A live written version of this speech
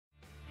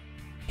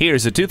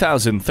Here's a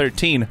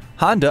 2013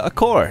 Honda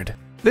Accord.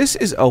 This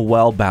is a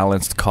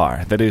well-balanced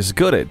car that is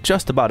good at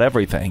just about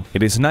everything.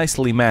 It is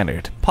nicely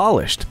mannered,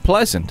 polished,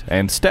 pleasant,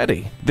 and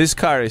steady. This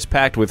car is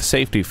packed with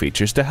safety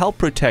features to help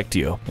protect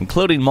you,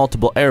 including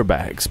multiple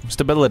airbags,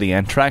 stability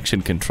and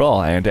traction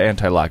control, and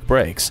anti-lock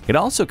brakes. It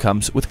also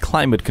comes with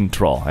climate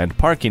control and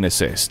parking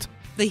assist.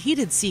 The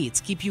heated seats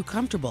keep you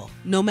comfortable,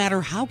 no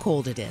matter how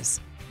cold it is.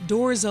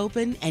 Doors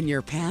open and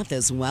your path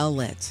is well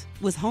lit.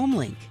 With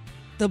HomeLink,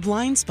 the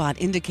blind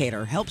spot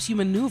indicator helps you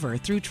maneuver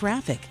through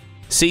traffic.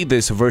 See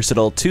this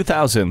versatile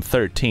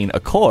 2013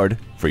 Accord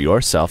for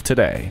yourself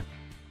today.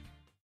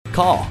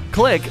 Call,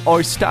 click,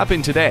 or stop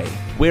in today.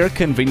 We're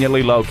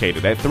conveniently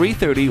located at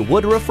 330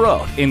 Woodruff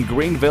Road in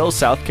Greenville,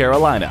 South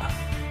Carolina.